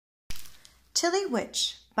Tilly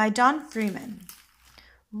Witch by Don Freeman.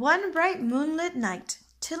 One bright moonlit night,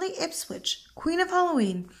 Tilly Ipswich, Queen of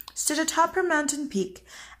Halloween, stood atop her mountain peak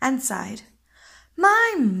and sighed.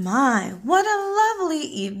 My, what a lovely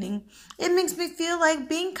evening. It makes me feel like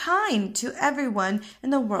being kind to everyone in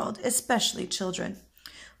the world, especially children.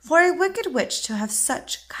 For a wicked witch to have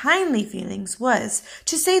such kindly feelings was,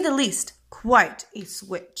 to say the least, quite a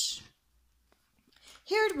switch.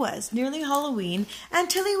 Here it was, nearly Halloween, and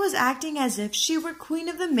Tilly was acting as if she were Queen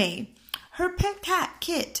of the May. Her pet cat,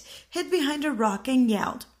 Kit, hid behind a rock and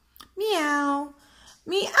yelled, "Meow!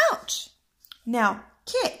 Me-ouch!" "Now,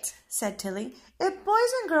 Kit," said Tilly, "if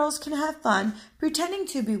boys and girls can have fun pretending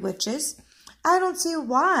to be witches, I don't see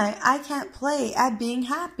why I can't play at being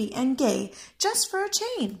happy and gay just for a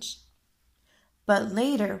change." But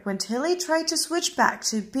later, when Tilly tried to switch back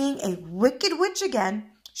to being a wicked witch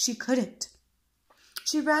again, she couldn't.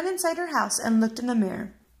 She ran inside her house and looked in the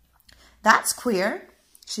mirror. "That's queer,"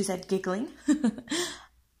 she said, giggling.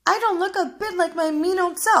 "I don't look a bit like my mean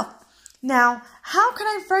old self. Now, how can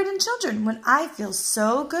I frighten children when I feel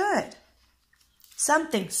so good?"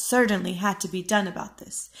 Something certainly had to be done about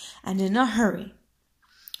this, and in a hurry.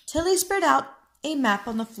 Tilly spread out a map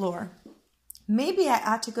on the floor. "Maybe I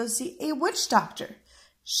ought to go see a witch doctor,"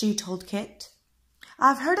 she told Kit.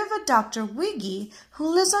 "I've heard of a Dr. Wiggy who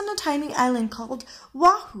lives on a tiny island called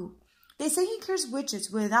Wahoo. They say he cures witches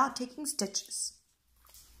without taking stitches."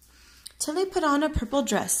 Tilly put on a purple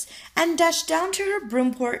dress and dashed down to her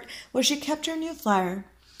broomport where she kept her new flyer,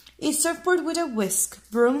 a surfboard with a whisk,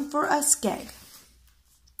 broom for a skeg.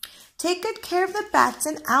 "Take good care of the bats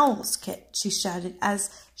and owls, Kit," she shouted as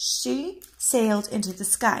she sailed into the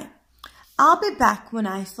sky. "I'll be back when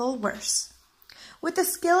I feel worse." With the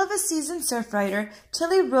skill of a seasoned surf rider,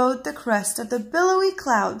 Tilly rode the crest of the billowy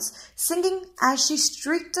clouds, singing as she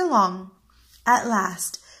streaked along. At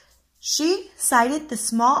last, she sighted the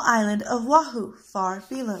small island of Wahoo far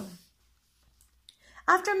below.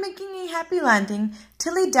 After making a happy landing,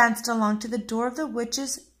 Tilly danced along to the door of the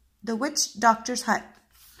witch doctor's hut.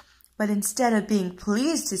 But instead of being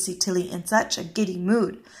pleased to see Tilly in such a giddy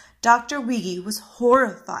mood, Dr. Wiggy was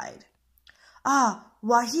horrified. "Ah,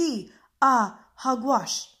 Wahi! Ah,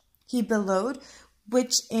 hogwash!" he bellowed,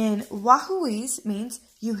 which in Wahooese means,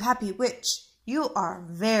 "You happy witch, you are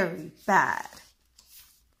very bad."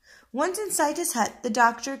 Once inside his hut, the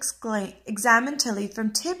doctor examined Tilly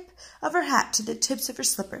from tip of her hat to the tips of her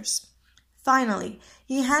slippers. Finally,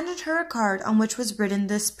 he handed her a card on which was written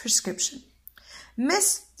this prescription: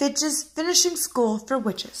 "Miss Fitch's finishing school for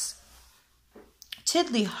witches."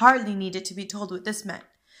 Tilly hardly needed to be told what this meant.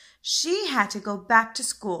 She had to go back to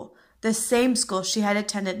school, the same school she had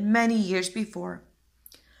attended many years before.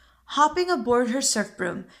 Hopping aboard her surf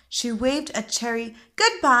broom, she waved a cheery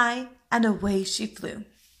goodbye, and away she flew.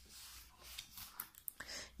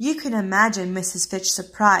 You can imagine Mrs. Fitch's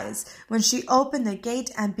surprise when she opened the gate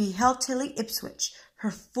and beheld Tilly Ipswich, her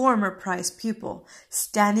former prize pupil,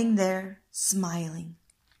 standing there smiling.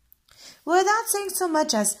 Without saying so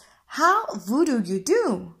much as, "How voodoo you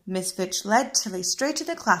do?" Miss Fitch led Tilly straight to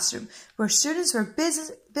the classroom, where students were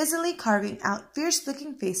busily carving out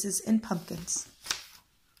fierce-looking faces in pumpkins.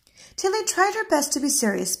 Tilly tried her best to be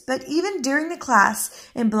serious, but even during the class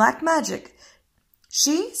in black magic,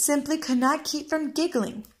 she simply could not keep from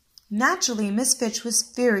giggling. Naturally, Miss Fitch was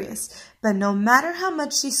furious, but no matter how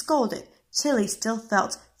much she scolded, Tilly still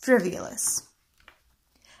felt frivolous.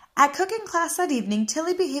 At cooking class that evening,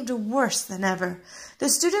 Tilly behaved worse than ever. The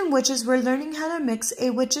student witches were learning how to mix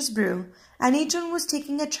a witch's brew, and each one was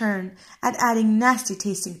taking a turn at adding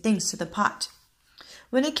nasty-tasting things to the pot.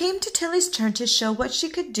 When it came to Tilly's turn to show what she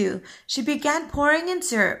could do, she began pouring in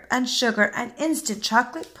syrup and sugar and instant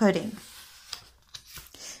chocolate pudding.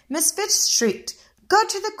 Miss Fitch shrieked, "Go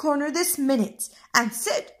to the corner this minute and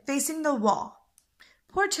sit facing the wall."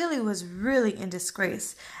 Poor Tilly was really in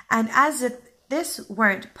disgrace, and as if this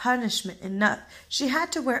weren't punishment enough, she had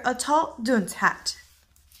to wear a tall dunce hat.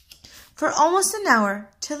 For almost an hour,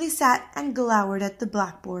 Tilly sat and glowered at the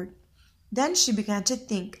blackboard. Then she began to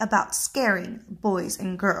think about scaring boys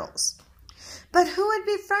and girls. But who would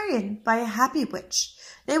be frightened by a happy witch?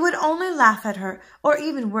 They would only laugh at her, or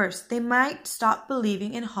even worse, they might stop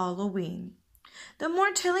believing in Halloween. The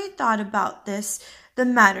more Tilly thought about this, the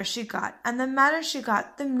madder she got, and the madder she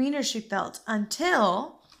got, the meaner she felt,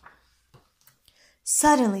 until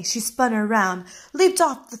suddenly she spun around, leaped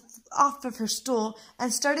off of her stool,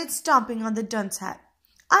 and started stomping on the dunce hat.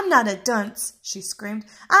 "I'm not a dunce," she screamed.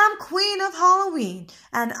 "I'm Queen of Halloween,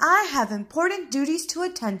 and I have important duties to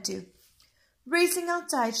attend to." Racing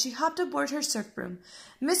outside, she hopped aboard her surf broom.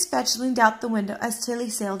 Miss Fitch leaned out the window as Tilly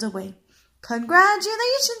sailed away.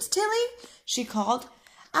 "Congratulations, Tilly!" she called.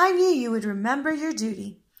 "I knew you would remember your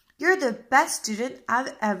duty. You're the best student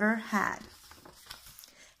I've ever had."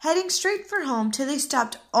 Heading straight for home, Tilly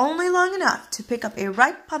stopped only long enough to pick up a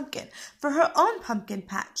ripe pumpkin for her own pumpkin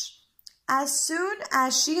patch. As soon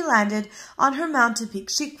as she landed on her mountain peak,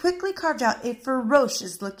 she quickly carved out a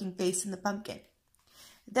ferocious-looking face in the pumpkin.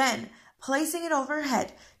 Then, placing it over her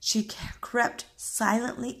head, she crept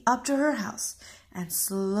silently up to her house and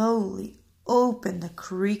slowly opened the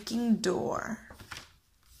creaking door.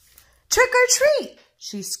 "Trick or treat!"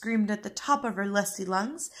 she screamed at the top of her lusty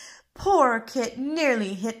lungs. Poor Kit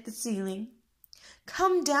nearly hit the ceiling.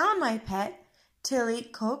 "Come down, my pet," Tilly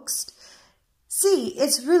coaxed. "See,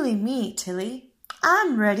 it's really me, Tilly.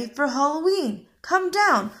 I'm ready for Halloween. Come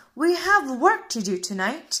down. We have work to do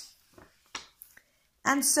tonight."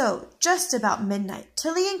 And so, just about midnight,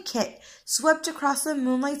 Tilly and Kit swept across the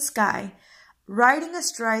moonlight sky, riding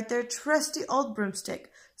astride their trusty old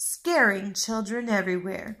broomstick, scaring children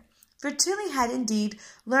everywhere. For Tilly had indeed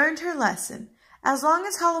learned her lesson. As long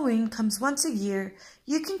as Halloween comes once a year,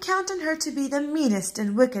 you can count on her to be the meanest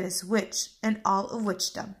and wickedest witch in all of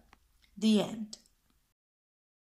witchdom. The end.